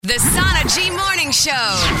The Sana G Morning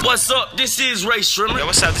Show. What's up? This is Ray Shrimmer. Yo,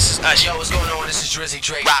 what's up? This is Usher. Yo, what's going on? This is Drizzy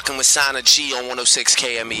Drake. Rocking with Sana G on 106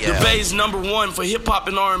 KMEL. The Bay's #1 for hip hop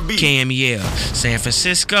and R&B. KMEL, San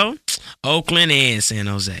Francisco, Oakland, and San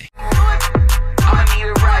Jose.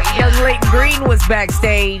 Young Leighton Green was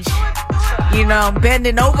backstage,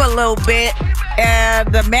 bending over a little bit.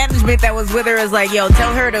 And the management that was with her is like, yo,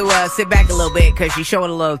 tell her to sit back a little bit because she's showing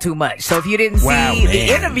a little too much. So if you didn't see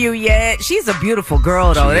the interview yet, she's a beautiful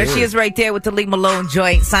girl, though. There she is right there with the Lee Malone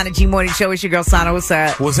joint. Sana G Morning Show. It's your girl, Sana. What's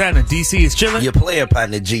up? What's happening? DC is chilling. Your player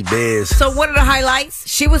partner, G-Biz. So one of the highlights,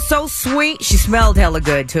 she was so sweet. She smelled hella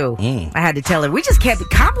good, too. I had to tell her. We just kept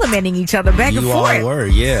complimenting each other back and forth. You all were,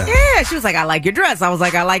 yeah. Yeah, she was like, I like your dress. I was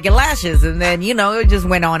like, I like your lashes. And then, it just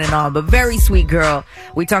went on and on. But very sweet girl.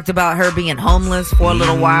 We talked about her being homeless for a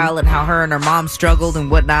little while and how her and her mom struggled and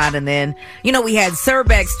whatnot. And then, we had Sir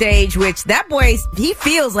backstage, which that boy, he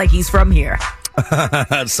feels like he's from here.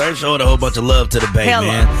 Sir showed a whole bunch of love to the Bay,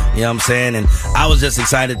 man. You know what I'm saying? And I was just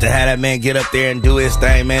excited to have that man get up there and do his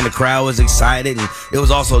thing, man. The crowd was excited. And it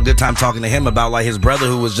was also a good time talking to him about, his brother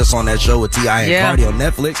who was just on that show with T.I. and Cardi on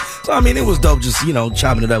Netflix. So, it was dope just,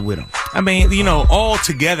 chopping it up with him. All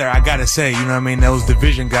together, I gotta say, those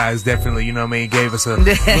division guys definitely, gave us a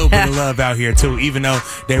little bit of love out here, too, even though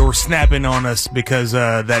they were snapping on us because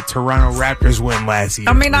that Toronto Raptors win last year.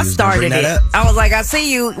 I started it. I was like, I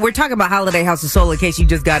see you. We're talking about Holiday House of Soul in case you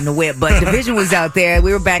just got in the whip, but Division was out there.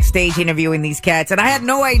 We were backstage interviewing these cats, and I had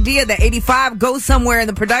no idea that 85 goes somewhere in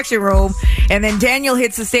the production room, and then Daniel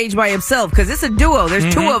hits the stage by himself, because it's a duo.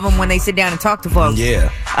 There's two of them when they sit down and talk to folks.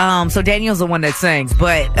 Yeah. So Daniel's the one that sings,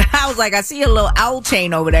 but I was like, I see a little owl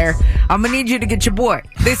chain over there. I'm gonna need you to get your boy.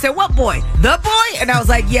 They said, what boy? The boy? And I was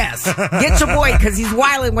like, yes, get your boy, because he's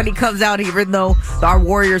wilding when he comes out, even though our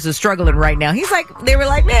Warriors are struggling right now. They were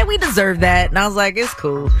like, man, we deserve that. And I was like, it's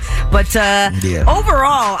cool. But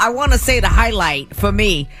overall, I want to say the highlight for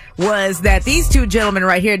me was that these two gentlemen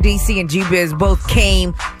right here, DC and G-Biz, both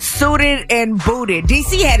came suited and booted.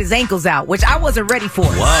 DC had his ankles out, which I wasn't ready for.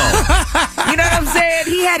 Whoa. You know what I'm saying?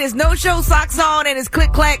 He had his no-show socks on and his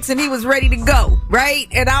click-clacks, and he was ready to go, right?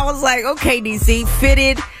 And I was like, okay, DC,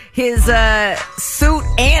 fitted. His suit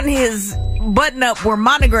and his button-up were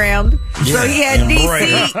monogrammed. Yeah, so he had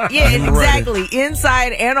DC. Yeah, exactly.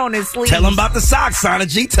 Inside and on his sleeves. Tell him about the socks, Sana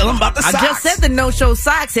G. Tell him about the socks. I just said the no-show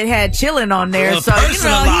socks. It had chillin' on there. So,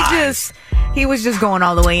 he was just going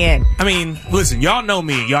all the way in. Listen, y'all know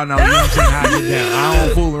me. Y'all know how I get down. I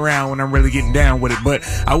don't fool around when I'm really getting down with it. But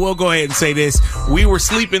I will go ahead and say this. We were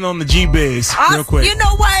sleeping on the G-Biz real quick. You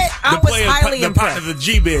know what? I was highly impressed. The part of the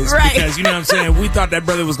G-Biz. Right. Because, you know what I'm saying? We thought that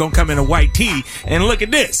brother was going to come in a white tee. And look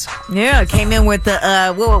at this. Yeah, came in with the,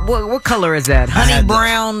 what color is that? Honey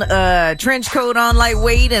brown trench coat on,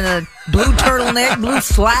 lightweight, and a blue turtleneck, blue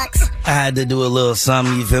slacks. I had to do a little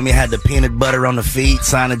something, you feel me? I had the peanut butter on the feet,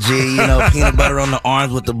 Sana G, peanut butter on the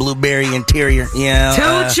arms with the blueberry interior, 2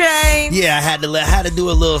 Chainz. Yeah, I had to do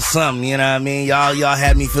a little something, you know what I mean? Y'all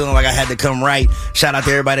had me feeling like I had to come right. Shout out to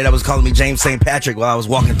everybody that was calling me James St. Patrick while I was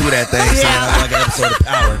walking through that thing, like an episode of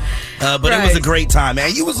Power. But It was a great time,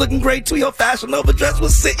 man. You was looking great too. Your Fashion Nova dress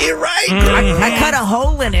was sitting right. I cut a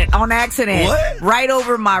hole in it on accident. What? Right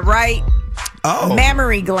over my right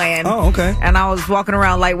mammary gland. Oh, okay. And I was walking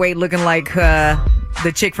around lightweight looking like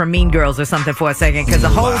the chick from Mean Girls or something for a second, because the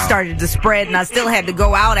hole started to spread, and I still had to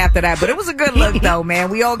go out after that. But it was a good look, though, man.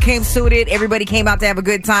 We all came suited. Everybody came out to have a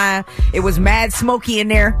good time. It was mad smoky in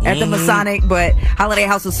there at the Masonic, but Holiday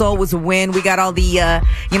House of Soul was a win. We got all the,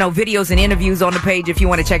 videos and interviews on the page. If you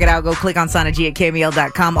want to check it out, go click on SanaG at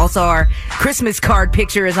KMEL.com. Also, our Christmas card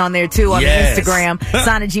picture is on there, too, on the Instagram.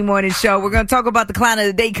 Sana G Morning Show. We're going to talk about the clown of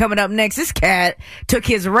the day coming up next. This cat took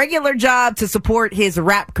his regular job to support his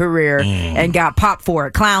rap career and got popped for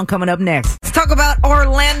it. Clown coming up next. Let's talk about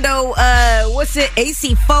Orlando,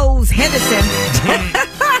 AC Foes Henderson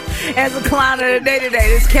as a clown of the day today.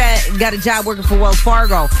 This cat got a job working for Wells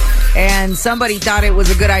Fargo, and somebody thought it was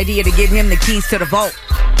a good idea to give him the keys to the vault,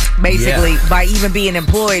 basically, by even being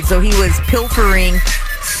employed. So he was pilfering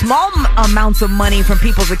small amounts of money from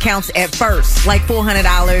people's accounts at first, like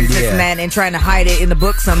 $400, this and that, and trying to hide it in the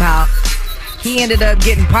book somehow. He ended up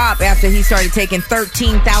getting popped after he started taking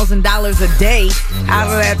 $13,000 a day out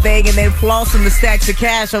of that thing, and then flossing the stacks of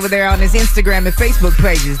cash over there on his Instagram and Facebook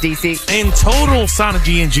pages, DC. In total, Sana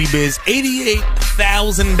G and G-Biz,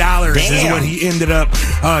 $88,000 is what he ended up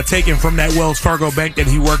taking from that Wells Fargo bank that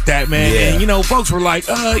he worked at, man. And, folks were like,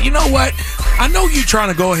 you know what? I know you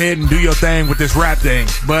trying to go ahead and do your thing with this rap thing,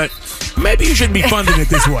 but maybe you shouldn't be funding it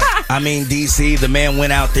this way. I mean, DC, the man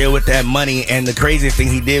went out there with that money, and the craziest thing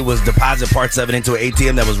he did was deposit parts of it into an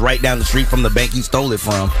ATM that was right down the street from the bank he stole it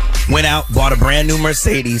from. Went out, bought a brand new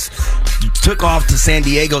Mercedes, took off to San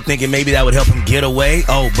Diego thinking maybe that would help him get away.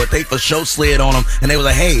 Oh, but they for sure slid on him, and they were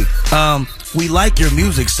like, hey, we like your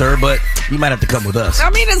music, sir, but you might have to come with us. I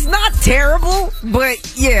mean, it's not terrible, but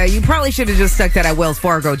yeah, you probably should have just stuck to that Wells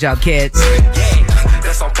Fargo job, kids.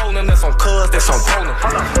 That's on phone, that's on cuz, that's on phone.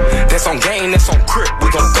 That's on game, that's on crip,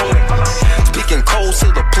 we gon' go in. Speaking cold to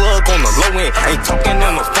the plug on the low end. Ain't talking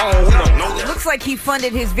on the phone, we don't know that. Looks like he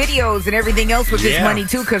funded his videos and everything else with his money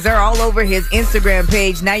too, because they're all over his Instagram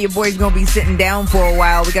page. Now your boy's gonna be sitting down for a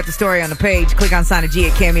while. We got the story on the page. Click on Sana G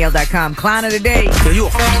at cameo.com. Clown of the day. Yeah, you a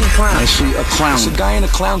fucking clown. Actually, a clown. It's a guy in a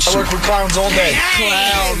clown suit. I work with clowns all day.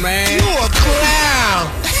 Clown, man. You a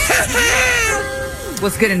clown.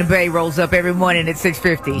 What's good in the Bay rolls up every morning at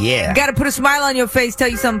 6:50. Yeah. You got to put a smile on your face, tell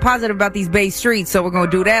you something positive about these Bay streets. So we're going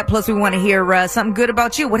to do that. Plus, we want to hear something good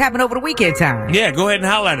about you. What happened over the weekend time? Yeah, go ahead and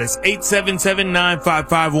holler at us.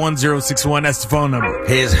 877-955-1061. That's the phone number.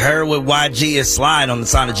 His Her with YG is Slide on the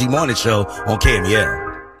Sana G Morning Show on KML.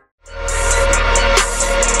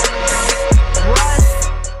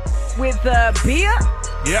 Russ with Bia.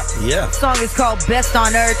 Yeah. The song is called Best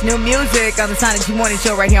on Earth. New music on the Sonic G Morning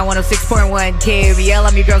Show right here on 106.1 KBL.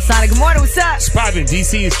 I'm your girl Sonic. Good morning. What's up? Spivin,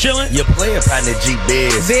 DC is chilling. Your player partner G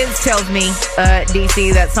Biz. Biz tells me,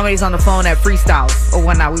 DC, that somebody's on the phone at Freestyles or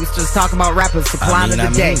whatnot. We was just talking about rappers, the clown of the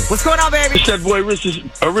day. What's going on, baby? It's that boy Rich's,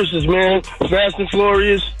 man. Fast and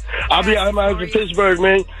Furious. I'll be out in Pittsburgh,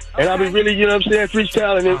 man. And I'll be really, you know what I'm saying,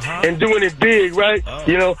 freestyling and doing it big, right?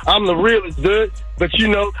 You know, I'm the realest, dude. But, you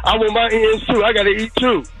know, I want my ends, too. I got to eat,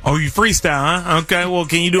 too. Oh, you freestyle, huh? Okay, well,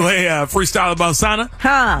 can you do a freestyle about Sana?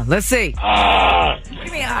 Let's see. Yes.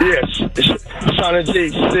 Sana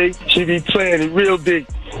G, see? She be playing it real big.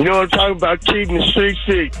 You know what I'm talking about? Keeping the street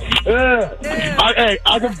free.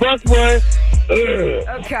 I can bust one.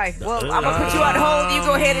 Okay, well, I'm going to put you on hold. You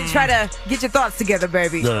go ahead and try to get your thoughts together,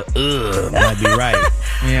 baby. Might be right.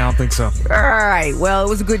 Yeah, I don't think so. All right, well, it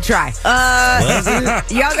was a good try.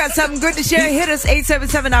 Y'all got something good to share? Hit us,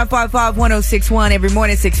 877-955-1061. Every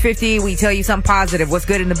morning, 6:50. We tell you something positive. What's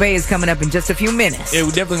good in the Bay is coming up in just a few minutes. Yeah,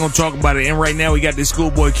 we're definitely going to talk about it. And right now, we got this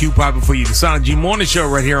Schoolboy Q popping for you. The Sana G Morning Show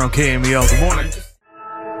right here on KMEL. Good morning.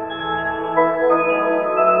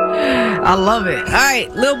 I love it. All right,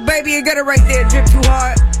 little baby, you got it right there. Drip too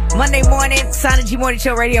hard. Monday morning, Sana G Morning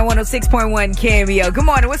Show Radio on 106.1 KMEL. Good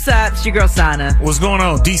morning. What's up? It's your girl, Sana. What's going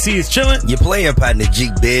on? DC is chilling. Your player partner,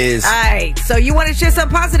 G Biz. All right, so you want to share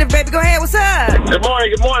something positive, baby? Go ahead. What's up? Good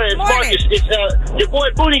morning. It's Marcus. It's your boy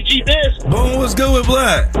Booty, G Biz. Boom, what's good with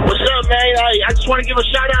Blood? What's up, man? I just want to give a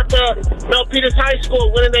shout out to Milpitas High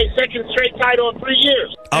School winning their second straight title in 3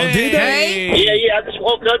 years. Oh, did they? Yeah. I just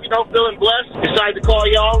woke up, feeling blessed. Decided to call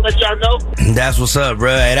y'all, let y'all know. That's what's up,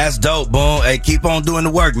 bro. Hey, that's dope, boom. Hey, keep on doing the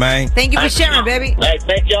work, man. Thank you for sharing, baby. Hey,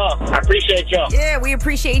 thank y'all. I appreciate y'all. Yeah, we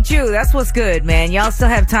appreciate you. That's what's good, man. Y'all still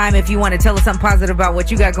have time if you want to tell us something positive about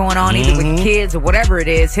what you got going on, either with your kids or whatever it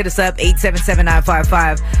is. Hit us up,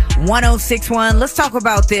 877-955-1061. Let's talk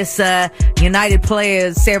about this United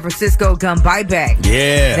Players San Francisco gun buyback.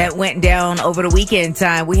 Yeah. That went down over the weekend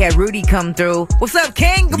time. We had Rudy come through. What's up,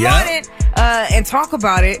 King? Good morning. And talk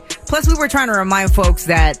about it. Plus, we were trying to remind folks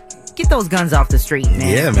that get those guns off the street, man.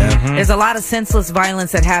 Yeah, man. There's a lot of senseless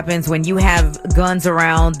violence that happens when you have guns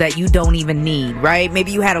around that you don't even need, right?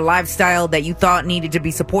 Maybe you had a lifestyle that you thought needed to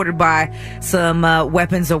be supported by some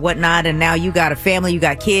weapons or whatnot, and now you got a family, you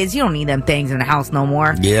got kids, you don't need them things in the house no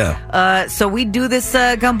more. Yeah. So we do this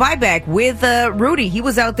gun buyback with Rudy. He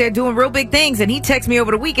was out there doing real big things, and he texted me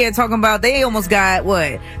over the weekend talking about they almost got,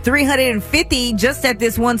 350 just at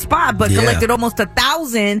this one spot, but collected almost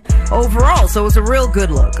 1,000 overall. So it's a real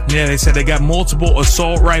good look. Yeah, they said they got multiple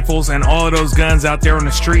assault rifles and all of those guns out there on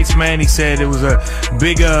the streets, man. He said it was a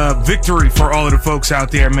big victory for all of the folks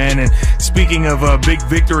out there, man. And speaking of a big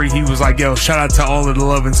victory, he was like, yo, shout out to all of the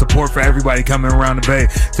love and support for everybody coming around the Bay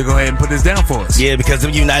to go ahead and put this down for us. Yeah, because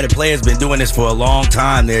the United Players been doing this for a long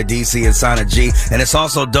time there, DC and Sana G. And it's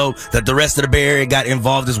also dope that the rest of the Bay Area got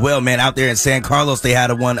involved as well, man. Out there in San Carlos, they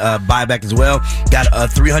had one buyback as well. Got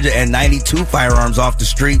 392 firearms off the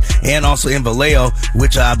street, and also in Vallejo,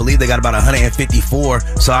 which I believe believe they got about 154.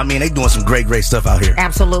 So, I mean, they doing some great stuff out here.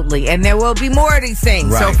 Absolutely. And there will be more of these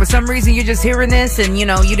things. Right. So for some reason you're just hearing this and, you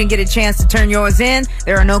didn't get a chance to turn yours in,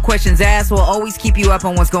 there are no questions asked. We'll always keep you up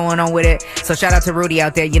on what's going on with it. So shout out to Rudy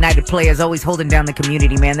out there, United Players, always holding down the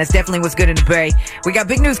community, man. That's definitely what's good in the Bay. We got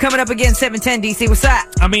big news coming up again, 710 DC. What's up?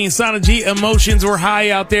 I mean, Sana G, emotions were high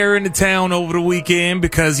out there in the town over the weekend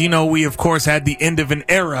because, we, of course, had the end of an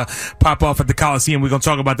era pop off at the Coliseum. We're going to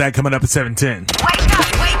talk about that coming up at 710.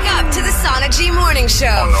 Wake up to the Sana G Morning Show.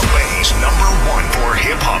 On the Bay's #1 for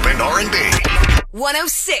hip-hop and R&B.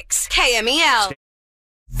 106 KMEL.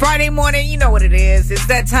 Friday morning, you know what it is. It's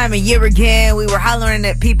that time of year again. We were hollering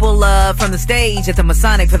at people from the stage at the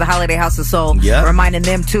Masonic for the Holiday House of Soul. Yeah. Reminding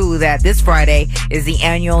them, too, that this Friday is the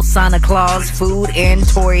annual Santa Claus Food and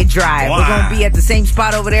Toy Drive. Wow. We're going to be at the same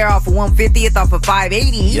spot over there off of 150th, off of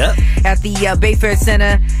 580. Yep. At the Bayfair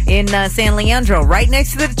Center in San Leandro, right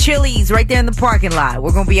next to the Chili's, right there in the parking lot.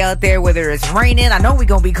 We're going to be out there whether it's raining. I know we're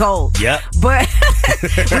going to be cold. Yep. But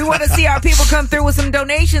we want to see our people come through with some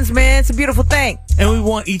donations, man. It's a beautiful thing. And we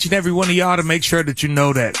want each and every one of y'all to make sure that you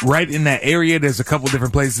know that right in that area, there's a couple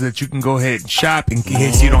different places that you can go ahead and shop in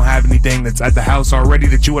case you don't have anything that's at the house already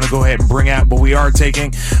that you want to go ahead and bring out. But we are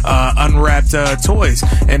taking unwrapped toys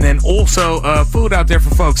and then also food out there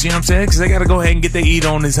for folks. You know what I'm saying? Because they got to go ahead and get their eat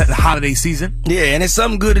on this holiday season. Yeah, and it's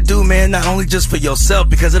something good to do, man, not only just for yourself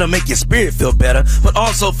because it'll make your spirit feel better, but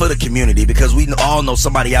also for the community because we all know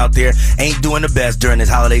somebody out there ain't doing the best during this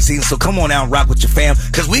holiday season. So come on out and rock with your fam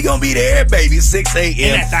because we going to be there, baby, 6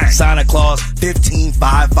 a.m. Santa Claus,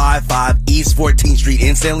 15555 East 14th Street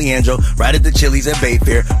in San Leandro, right at the Chili's at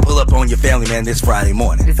Bayfair. Pull up on your family, man, this Friday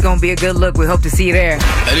morning. It's going to be a good look. We hope to see you there.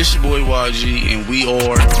 Hey, this your boy YG, and we are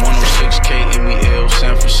 106 KMEL,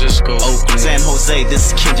 San Francisco, Oakland, San Jose. This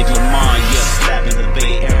is Kendrick Lamar. Yeah, slapping the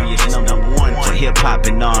Bay Area, #1 for hip hop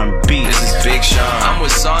and R&B. This is Big Sean. I'm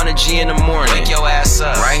with Sana G in the morning. Wake your ass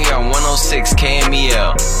up. Right here on 106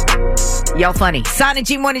 KMEL. Y'all funny. Sonic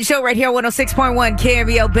G Morning Show right here, 106.1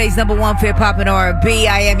 KMEL Bay's #1 for hip hop and R&B.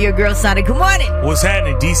 I am your girl, Sonic. Good morning. What's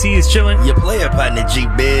happening? DC is chilling. Your player partner,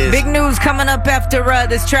 G-Biz. Big news coming up after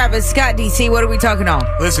this Travis Scott, DC. What are we talking on?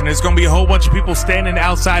 Listen, there's going to be a whole bunch of people standing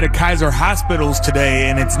outside of Kaiser hospitals today,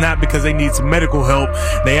 and it's not because they need some medical help.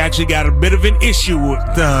 They actually got a bit of an issue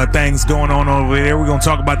with things going on over there. We're going to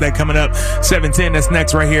talk about that coming up 7:10. That's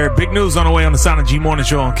next right here. Big news on the way on the Sonic G Morning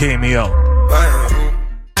Show on KMEL.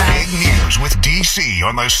 Big news with DC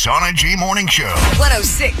on the Sana G Morning Show.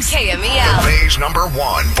 106 KMEL. Bay's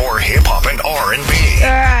 #1 for hip hop and R&B. All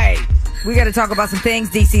right. We got to talk about some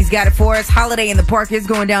things. DC's got it for us. Holiday in the Park is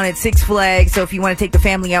going down at Six Flags. So if you want to take the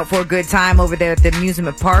family out for a good time over there at the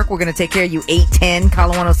amusement park, we're going to take care of you. 810. Caller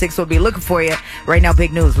 106 will be looking for you. Right now,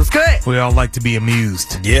 big news. What's good? We all like to be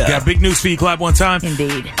amused. Yeah. Got big news for you. Clap one time.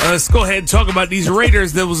 Indeed. Let's go ahead and talk about these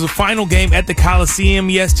Raiders. There was a final game at the Coliseum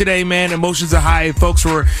yesterday, man. Emotions are high. Folks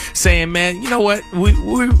were saying, man, you know what?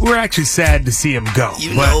 We're actually sad to see him go.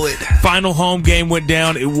 You know it. Final home game went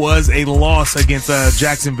down. It was a loss against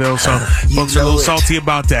Jacksonville. So folks are a little salty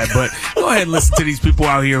about that. But go ahead and listen to these people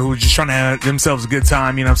out here who are just trying to have themselves a good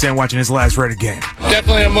time, you know what I'm saying, watching this last Raider game.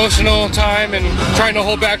 Definitely an emotional time and trying to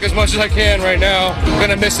hold back as much as I can right now. I'm going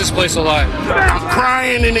to miss this place a lot. I'm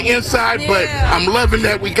crying in the inside, but I'm loving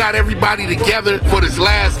that we got everybody together for this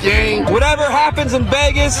last game. Whatever happens in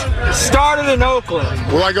Vegas started in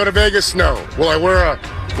Oakland. Will I go to Vegas? No. Will I wear a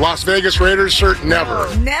Las Vegas Raiders shirt?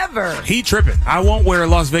 Never. Never. He tripping. I won't wear a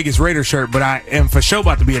Las Vegas Raiders shirt, but I am for sure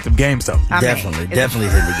about to be at the games, though. Definitely hit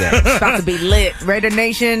the game. It's about to be lit. Raider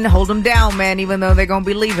Nation, hold them down, man, even though they're going to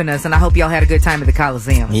be leaving us. And I hope y'all had a good time at the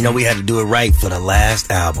Coliseum. You know, we had to do it right for the last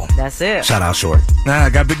album. That's it. Shout out Short. I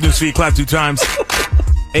got big news for you. Clap 2 times.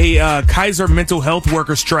 A Kaiser mental health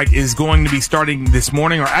worker strike is going to be starting this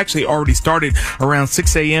morning, or actually already started around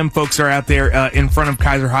 6 a.m. Folks are out there in front of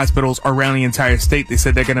Kaiser hospitals around the entire state. They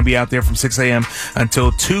said they're going to be out there from 6 a.m.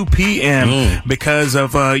 until 2 p.m. because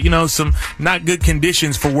of, some not good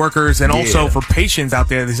conditions for workers and also for patients out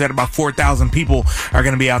there. They said about 4,000 people are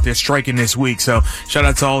going to be out there striking this week. So shout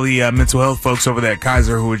out to all the mental health folks over there at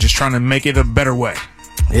Kaiser who are just trying to make it a better way.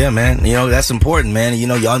 Yeah, man. You know, that's important, man. You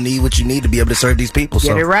know, y'all need what you need to be able to serve these people.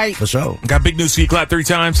 Get it right. For sure. Got big news for you. Clap 3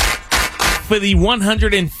 times. For the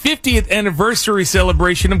 150th anniversary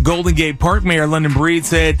celebration of Golden Gate Park, Mayor London Breed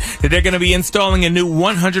said that they're going to be installing a new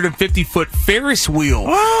 150-foot Ferris wheel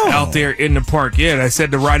out there in the park. Yeah, they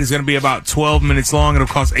said the ride is going to be about 12 minutes long. It'll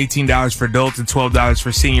cost $18 for adults and $12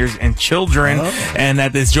 for seniors and children. And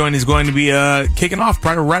that this joint is going to be kicking off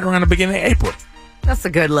right around the beginning of April. That's a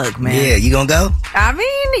good look, man. Yeah, you gonna go? I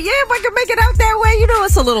mean, yeah, if I can make it out that way,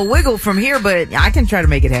 it's a little wiggle from here, but I can try to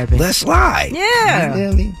make it happen. Let's slide. Yeah.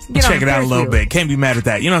 Check it out a little bit. Can't be mad at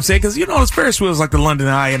that. You know what I'm saying? Because, those Ferris wheels like the London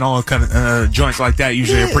Eye and all kind of joints like that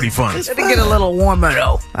usually are pretty fun. It's to get a little warmer,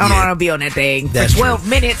 though. I don't want to be on that thing for 12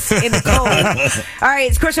 minutes in the cold. All right,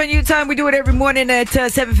 it's Crush on You time. We do it every morning at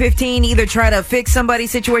 7:15. Either try to fix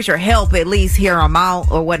somebody's situation or help at least hear them out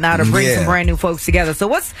or whatnot, or bring some brand new folks together. So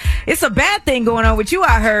it's a bad thing going on with you,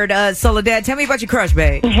 I heard. Soledad, tell me about your crush,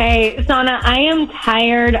 babe. Hey, Sana, I am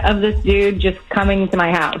tired of this dude just coming to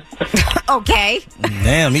my house. Okay.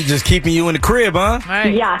 Damn, he just keeping you in the crib, huh?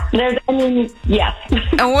 Right. Yeah, yes.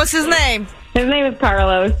 And what's his name? His name is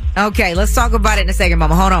Carlos. Okay, let's talk about it in a second,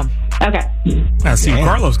 Mama. Hold on. Okay. I see what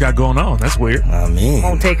Carlos got going on. That's weird. I mean,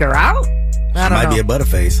 won't take her out? She might be a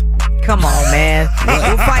butterface. Come on, man.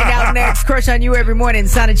 We'll find out next. Crush on You every morning.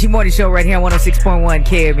 Sana G Morning Show right here on 106.1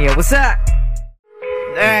 KMEL. What's up?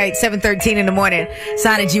 All right, 7:13 in the morning.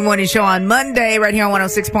 Sana G Morning Show on Monday right here on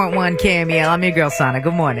 106.1 KMEL. I'm your girl, Sana.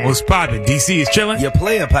 Good morning. What's poppin'? DC is chilling? Your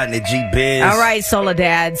player partner, G-Biz. All right,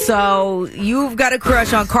 Soledad. So you've got a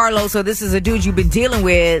crush on Carlos. So this is a dude you've been dealing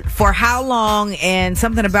with for how long? And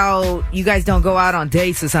something about you guys don't go out on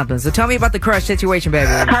dates or something. So tell me about the crush situation,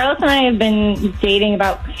 baby. Carlos and I have been dating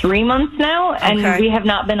about 3 months now, and we have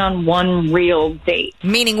not been on one real date.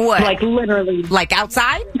 Meaning what? Like literally. Like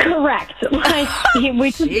outside? Correct. Like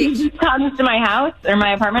he just comes to my house or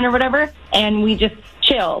my apartment or whatever, and we just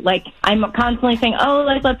chill. Like, I'm constantly saying,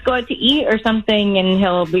 let's go out to eat or something, and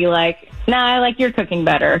he'll be like, nah, I like your cooking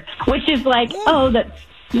better. Which is like, that's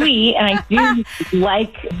sweet, and I do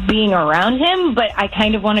like being around him, but I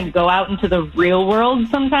kind of want to go out into the real world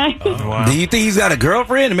sometimes. Wow. Do you think he's got a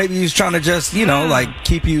girlfriend, and maybe he's trying to just,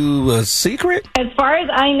 keep you a secret? As far as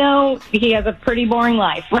I know, he has a pretty boring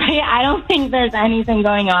life, right? I don't think there's anything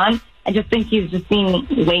going on. I just think he's just being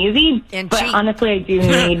lazy. But honestly, I do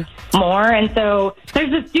need more. And so there's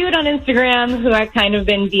this dude on Instagram who I've kind of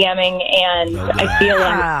been DMing, and I feel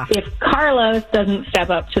like if Carlos doesn't step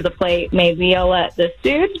up to the plate, maybe I'll let this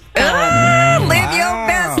dude. Live your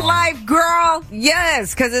best life, girl.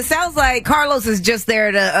 Yes, because it sounds like Carlos is just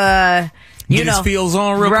there to, get his feels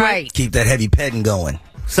on real quick. Keep that heavy petting going.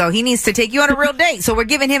 So he needs to take you on a real date. So we're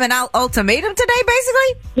giving him an ultimatum today,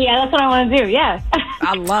 basically? Yeah, that's what I want to do, yeah.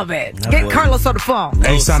 I love it. Get Carlos on the phone.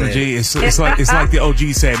 Hey, Sana G, it's like the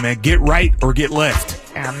OG said, man. Get right or get left.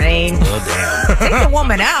 I mean, take the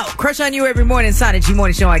woman out. Crush on You every morning. Sana G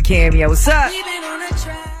Morning Show on KMEL. What's up?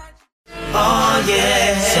 Oh,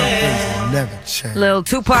 yeah. Some things will never change. Little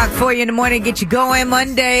Tupac for you in the morning. Get you going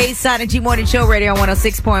Monday. Sana G Morning Show radio on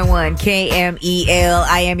 106.1 KMEL.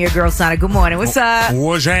 I am your girl, Sana. Good morning. What's up?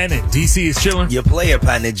 What's happening? DC is chilling. Your player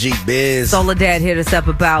partner, G-Biz. Soledad hit us up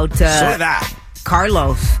about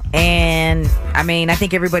Carlos. And, I mean, I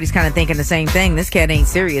think everybody's kind of thinking the same thing. This cat ain't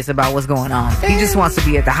serious about what's going on. He just wants to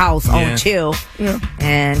be at the house on chill. Yeah.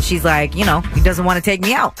 And she's like, he doesn't want to take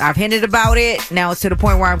me out. I've hinted about it. Now it's to the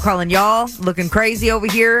point where I'm calling y'all looking crazy over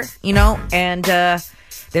here, and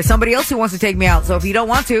there's somebody else who wants to take me out. So if you don't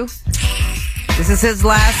want to, this is his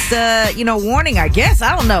last, warning, I guess.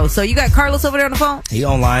 I don't know. So you got Carlos over there on the phone? He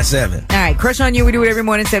on line 7. All right, Crush on You. We do it every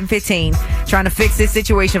morning, 7:15, trying to fix this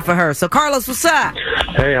situation for her. So, Carlos, what's up?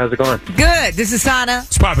 Hey, how's it going? Good. This is Sana.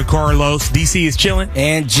 What's poppin', Carlos? DC is chilling.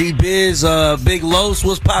 And G-Biz, Big Los,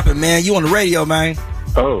 what's poppin', man? You on the radio, man.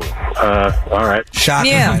 Oh, all right.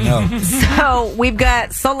 Shocking, yeah. I know. So, we've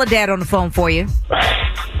got Soledad on the phone for you.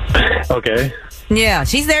 Okay. Yeah,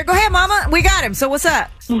 she's there. Go ahead, Mama. We got him. So what's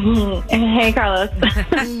up? Hey, Carlos.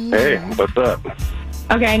 Hey, what's up?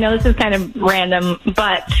 Okay, I know this is kind of random,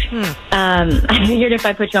 but I figured if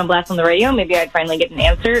I put you on blast on the radio, maybe I'd finally get an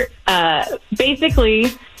answer.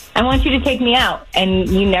 Basically, I want you to take me out, and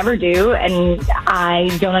you never do, and I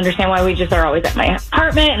don't understand why we just are always at my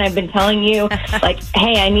apartment, and I've been telling you, like,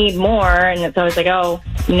 hey, I need more, and it's always like, oh,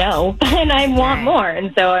 no, and I want more,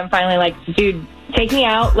 and so I'm finally like, dude, take me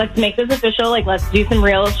out, let's make this official, like, let's do some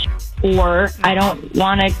real or I don't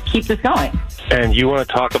want to keep this going. And you want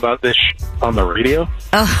to talk about this on the radio?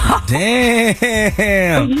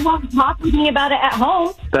 Damn. You want to talk with me about it at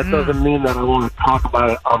home? That doesn't mean that I want to talk about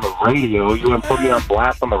it on the radio. You want to put me on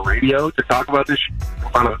blast on the radio to talk about this in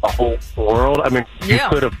front of the whole world? I mean, you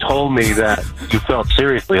could have told me that you felt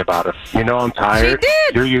seriously about it. I'm tired. She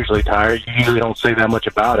did. You're usually tired. You usually don't say that much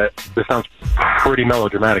about it. This sounds pretty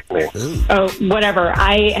melodramatic to me. Oh, whatever.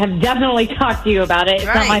 I have definitely talked to you about it. It's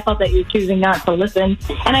not my fault that you're choosing not to listen.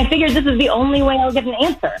 And I figured this is the only way I'll get an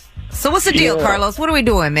answer. So what's the deal, Carlos? What are we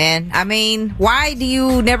doing, man? I mean, why do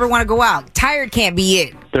you never want to go out? Tired can't be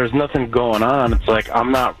it. there's nothing going on, it's like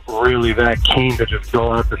I'm not really that keen to just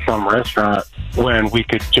go out to some restaurant when we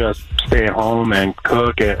could just stay at home and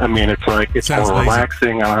cook it. I mean, it's like it's more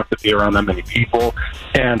relaxing. I don't have to be around that many people.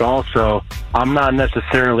 And also, I'm not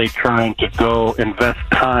necessarily trying to go invest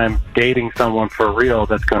time dating someone for real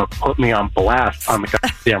that's going to put me on blast on the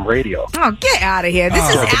goddamn radio. Oh, get out of here. This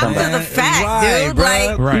is after the fact, dude.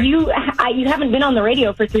 Like, you haven't been on the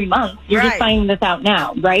radio for 3 months. You're just finding this out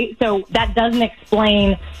now, right? So that doesn't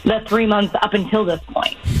explain the 3 months up until this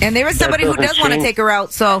point. And there is somebody who does want to take her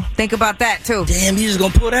out, so think about that, too. Damn, you just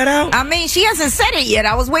going to pull that out? I mean, she hasn't said it yet.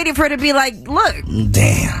 I was waiting for her to be like, look.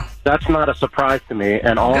 Damn. That's not a surprise to me.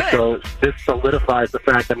 And also, this solidifies the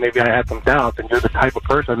fact that maybe I had some doubts, and you're the type of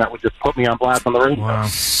person that would just put me on blast on the radio. Wow.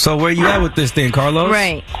 So where you at with this thing, Carlos?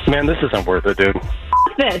 Right. Man, this isn't worth it, dude.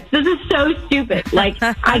 This is so stupid. Like,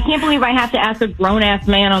 I can't believe I have to ask a grown-ass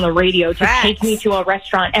man on the radio to take me to a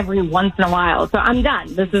restaurant every once in a while. So I'm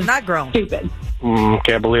done. This is not grown. Stupid.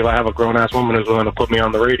 Can't believe I have a grown-ass woman who's willing to put me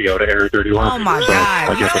on the radio to air dirty laundry. Oh, my God.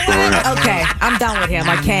 I guess that's where we're at. Okay, I'm done with him.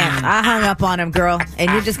 I can't. I hung up on him, girl.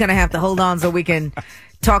 And you're just going to have to hold on so we can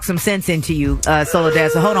talk some sense into you,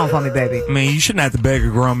 Soledad. So hold on for me, baby. I mean, you shouldn't have to beg a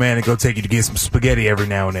grown man to go take you to get some spaghetti every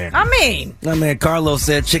now and then. I mean. No, man, Carlos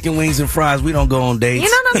said chicken wings and fries. We don't go on dates. You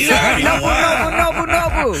know what I'm saying? Noble.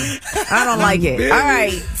 I don't like it. All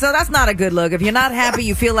right. So that's not a good look. If you're not happy,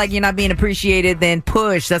 you feel like you're not being appreciated, then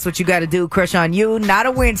push. That's what you got to do. Crush on you. Not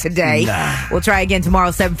a win today. Nah. We'll try again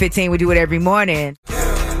tomorrow, 7:15. We do it every morning.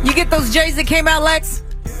 You get those J's that came out, Lex?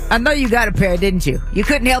 I know you got a pair, didn't you? You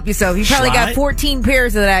couldn't help yourself. You probably got 14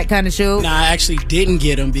 pairs of that kind of shoe. No, I actually didn't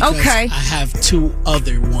get them because I have 2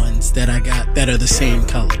 other ones that I got that are the same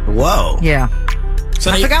color. Whoa. Yeah.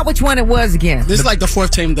 So I forgot which one it was again. This is like the 4th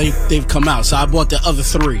time they've come out, so I bought the other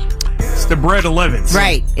 3. It's the Bread 11s.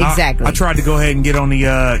 Right, exactly. I tried to go ahead and get on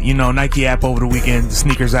the Nike app over the weekend, the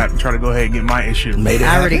sneakers app, and try to go ahead and get my issue.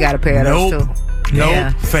 I already got a pair of those too.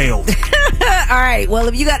 Nope, failed. All right, well,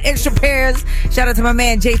 if you got extra pairs, shout out to my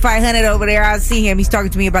man J500 over there. I see him. He's talking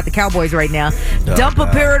to me about the Cowboys right now. Dump a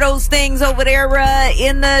pair of those things over there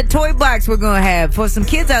in the toy box we're going to have for some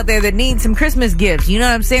kids out there that need some Christmas gifts. You know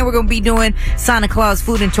what I'm saying? We're going to be doing Santa Claus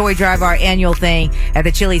Food and Toy Drive, our annual thing at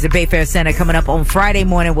the Chili's at Bayfair Center coming up on Friday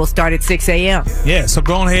morning. We'll start at 6 a.m. Yeah, so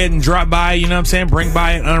go ahead and drop by, you know what I'm saying? Bring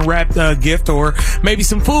by an unwrapped gift or maybe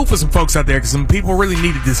some food for some folks out there because some people really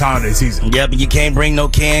needed this holiday season. Yep, you can't bring no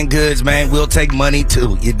canned goods, man. We'll take money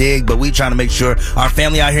too, you dig? But we trying to make sure our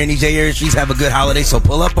family out here in these area streets have a good holiday. So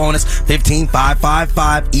pull up on us,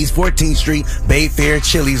 15555 East 14th Street, Bayfair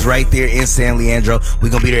Chili's right there in San Leandro. We're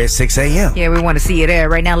going to be there at 6 a.m. Yeah, we want to see you there.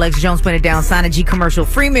 Right now, Lex Jones putting it down. Sana G commercial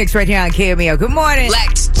free mix right here on KMEL. Good morning.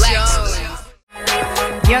 Lex Jones.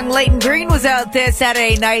 Young Leighton Green was out there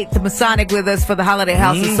Saturday night, the Masonic, with us for the Holiday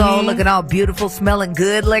House of Soul, looking all beautiful, smelling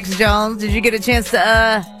good. Lex Jones, did you get a chance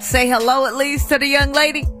to say hello at least to the young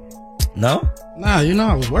lady? No? Nah,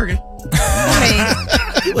 I was working.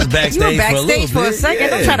 You was backstage, you were backstage for a second.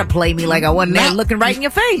 Don't try to play me like I wasn't there looking right in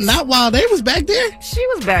your face. Not while they was back there. She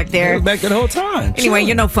was back there. She was back there the whole time. Anyway,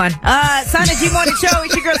 you're no fun. Sana G Morning Show.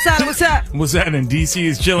 It's your girl Sana. What's up? What's that in DC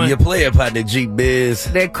is chilling. Your player partner, G-Biz.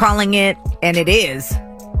 They're calling it, and it is,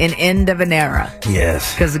 an end of an era.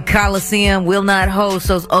 Yes. Because the Coliseum will not host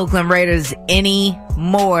those Oakland Raiders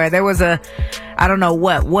anymore. There was a, I don't know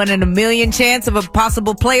what, 1 in a million chance of a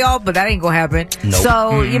possible playoff, but that ain't gonna happen. Nope.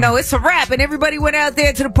 So, it's a wrap, and everybody went out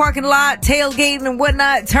there to the parking lot, tailgating and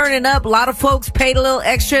whatnot, turning up. A lot of folks paid a little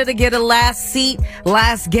extra to get a last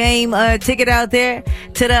game ticket out there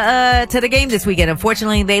to the game this weekend.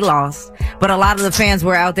 Unfortunately, they lost, but a lot of the fans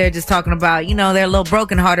were out there just talking about, they're a little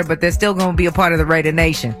brokenhearted, but they're still gonna be a part of the Raider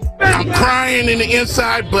Nation. I'm crying in the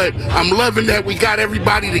inside, but I'm loving that we got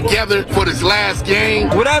everybody together for this last game.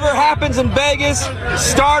 Whatever happens in Vegas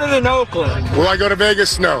started in Oakland. Will I go to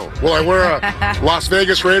Vegas? No. Will I wear a Las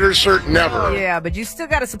Vegas Raiders shirt? Never. Yeah, but you still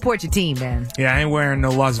got to support your team, man. Yeah, I ain't wearing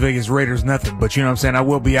no Las Vegas Raiders nothing, but you know what I'm saying? I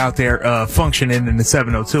will be out there functioning in the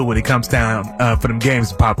 702 when it comes down for them games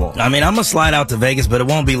to pop off. I mean, I'm going to slide out to Vegas, but it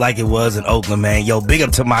won't be like it was in Oakland, man. Yo, big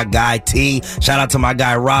up to my guy T. Shout out to my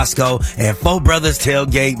guy Roscoe and Four Brothers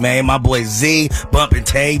Tailgate, man. My boy Z, Bumpin'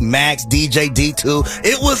 Tay, Max, DJ D2.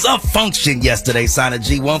 It was a function yesterday, Sana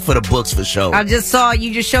G. One for the books for sure. I just saw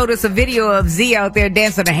you just showed us a video of Z out there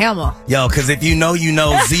dancing a hammer. Yo, because if you know,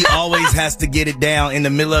 Z always has to get it down in the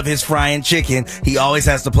middle of his frying chicken. He always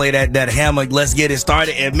has to play that hammer. Let's get it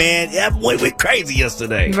started. And man, that boy went crazy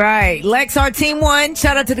yesterday. Right. Lex, our team won.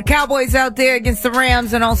 Shout out to the Cowboys out there against the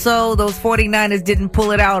Rams. And also those 49ers didn't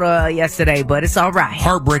pull it out yesterday, but it's all right.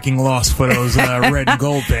 Heartbreaking loss for those red and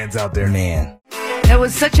gold fans out there. Man. It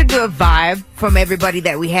was such a good vibe from everybody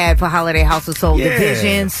that we had for Holiday House of Soul.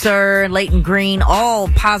 Division, Sir, Leighton Green, all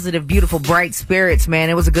positive, beautiful, bright spirits, man.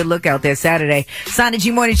 It was a good look out there Saturday. Sana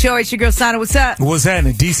G Morning Show. It's your girl, Sana. What's up? What's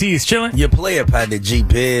happening? DC is chilling. Your player partner,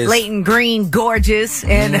 G-Biz. Leighton Green, gorgeous.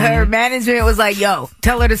 And her management was like, yo,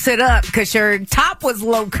 tell her to sit up because her top was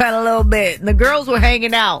low cut a little bit. And the girls were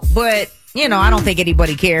hanging out. But, you know, I don't think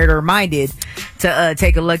anybody cared or minded to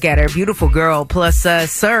take a look at her. Beautiful girl. Plus,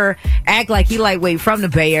 Sir act like he lightweight from the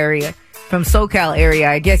Bay Area, from SoCal area,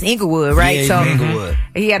 I guess Inglewood, right? Yeah, so Inglewood.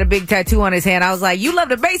 He had a big tattoo on his hand. I was like, you love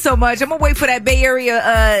the Bay so much, I'm gonna wait for that Bay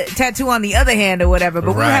Area tattoo on the other hand or whatever.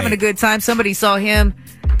 But we were having a good time. Somebody saw him,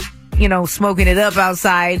 you know, smoking it up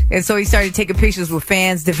outside, and so he started taking pictures with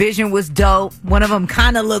fans. Division was dope. One of them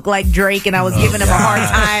kind of looked like Drake, and I was giving him a hard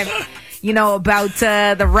time, you know, about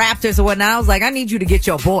the Raptors or whatnot. I was like, I need you to get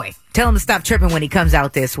your boy. Tell him to stop tripping when he comes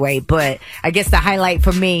out this way. But I guess the highlight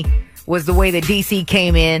for me was the way that DC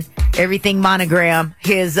came in. Everything monogram.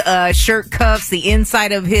 His shirt cuffs, the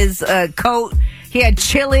inside of his coat. He had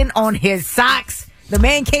chillin' on his socks. The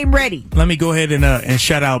man came ready. Let me go ahead and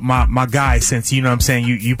shout out my guy, since you know what I'm saying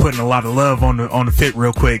you putting a lot of love on the fit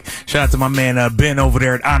real quick. Shout out to my man Ben over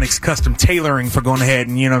there at Onyx Custom Tailoring for going ahead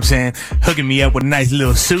and, you know what I'm saying, hooking me up with a nice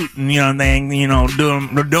little suit and, you know what I'm saying, you know,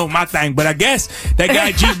 doing my thing. But I guess that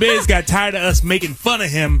guy G-Biz got tired of us making fun of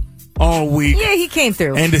him all week. Yeah, he came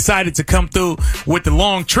through. And decided to come through with the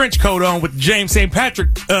long trench coat on with the James St. Patrick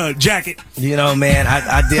jacket. You know, man,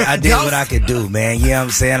 I did what I could do, man. You know what I'm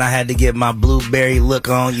saying? I had to get my blueberry look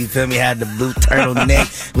on, you feel me? Had the blue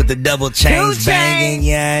turtleneck with the double chains banging,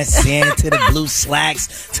 yeah, saying to the blue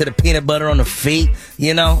slacks, to the peanut butter on the feet.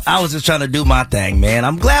 You know, I was just trying to do my thing, man.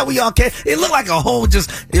 I'm glad we all came. It looked like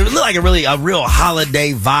it looked like a real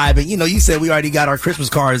holiday vibe. And, you know, you said we already got our Christmas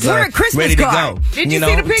cards ready to go. Did you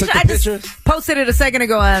see the picture? I just posted it a second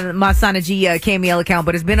ago on my Sana G KML account,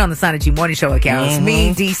 but it's been on the Sana G Morning Show account. It's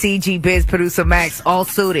me, DC, G-Biz, producer Max, all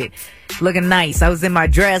suited. Looking nice. I was in my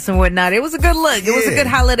dress and whatnot. It was a good look. It was a good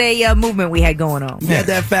holiday movement we had going on. You had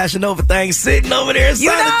that Fashion Over thing sitting over there,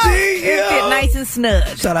 Sana G. It fit nice and snug.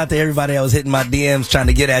 Shout out to everybody that was hitting my DMs trying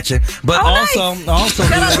to get at you. But also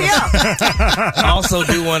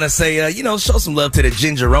do want to say, you know, show some love to the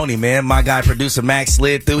Gingeroni, man. My guy, producer Max,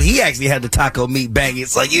 slid through. He actually had the taco meat banging.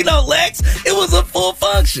 So, you know, Lex, it was a full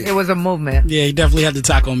function. It was a movement. Yeah, he definitely had the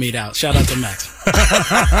taco meat out. Shout out to Max.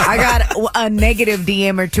 I got a negative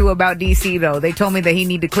DM or two about DC, though. They told me that he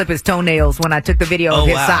need to clip his toenails when I took the video of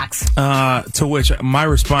his socks. To which my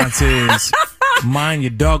response is, mind your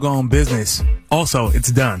doggone business. Also,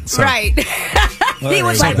 it's done. So. Right. He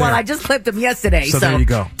was like, well, I just clipped him yesterday. So there you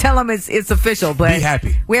go. Tell him it's official. But be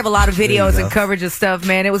happy. We have a lot of videos and coverage of stuff,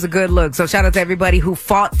 man. It was a good look. So shout out to everybody who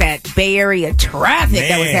fought that Bay Area traffic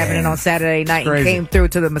that was happening on Saturday night and came through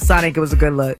to the Masonic. It was a good look.